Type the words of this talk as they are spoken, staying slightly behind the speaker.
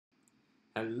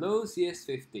Hello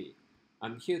CS50.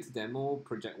 I'm here to demo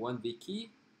Project 1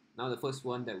 Wiki. Now the first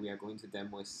one that we are going to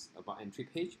demo is about entry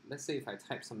page. Let's say if I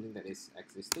type something that is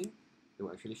existing, it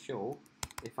will actually show.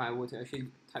 If I were to actually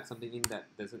type something in that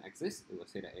doesn't exist, it will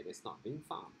say that it is not being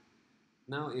found.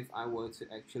 Now if I were to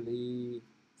actually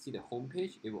see the home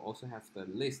page, it will also have the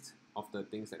list of the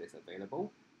things that is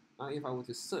available. Now if I were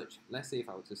to search, let's say if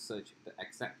I were to search the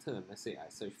exact term, let's say I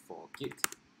search for Git,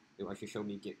 it will actually show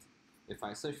me Git. If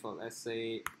I search for, let's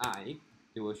say,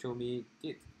 it will show me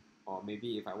Git. Or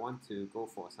maybe if I want to go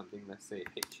for something, let's say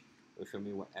H, it will show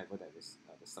me whatever that is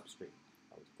the substring.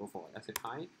 I would go for, let's say,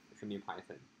 Py, it will show me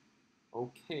Python.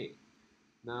 Okay,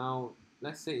 now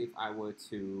let's say if I were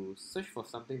to search for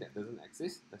something that doesn't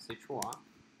exist, let's say chua,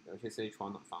 it will actually say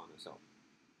chua not found or so.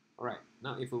 Alright,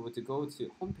 now if we were to go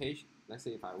to homepage, let's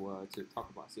say if I were to talk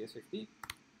about CS50,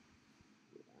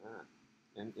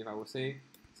 and if I would say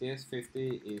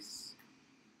CS50 is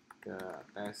the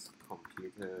best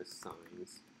computer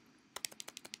science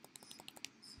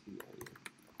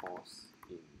course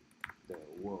in the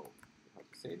world. If I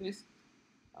to say this,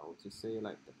 I want to say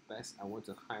like the best. I want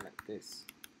to highlight this.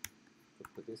 To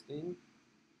put this in,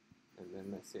 and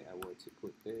then let's say I were to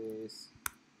put this,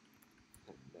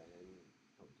 and then I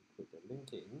want to put the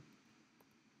link in.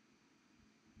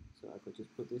 So I could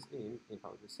just put this in. If I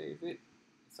were to save it,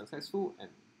 it's successful, and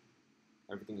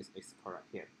everything is correct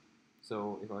here.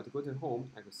 So if I were to go to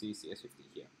home, I could see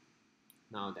CS50 here.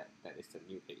 Now that is the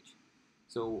new page.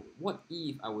 So what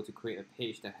if I were to create a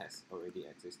page that has already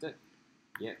existed?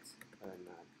 Yet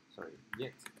another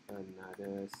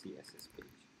CSS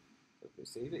page. So if we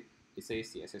save it, it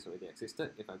says CSS already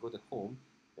existed. If I go to home,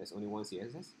 there's only one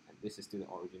CSS, and this is still the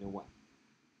original one.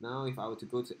 Now if I were to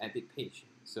go to edit page,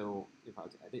 so if I were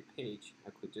to edit page,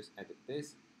 I could just edit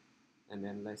this, and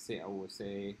then let's say I would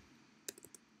say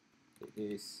it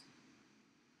is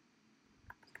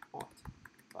taught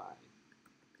by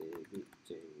David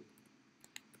J.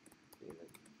 Allen.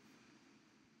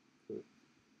 Could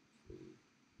we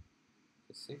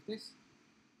just save this?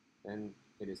 Then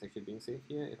it is actually being saved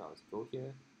here. If I was to go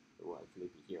here, it will actually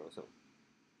be here also.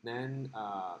 Then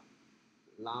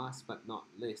last but not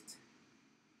least,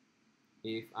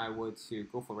 if I were to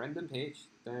go for random page,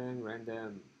 then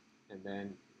random, and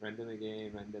then random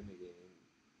again, random again,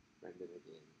 random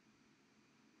again.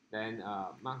 Then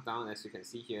Markdown, as you can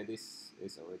see here, this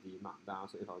is already marked down.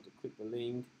 So if I were to click the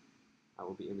link, I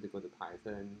will be able to go to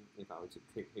Python. If I were to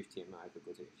click HTML, I could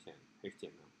go to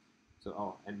HTML.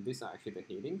 So and these are actually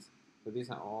the headings. So these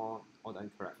are all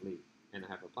done correctly, and I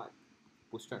have applied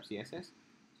Bootstrap CSS.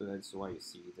 So that's why you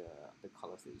see the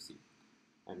colors that you see.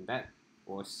 And that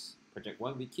was Project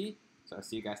 1 Wiki. So I'll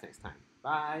see you guys next time.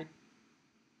 Bye.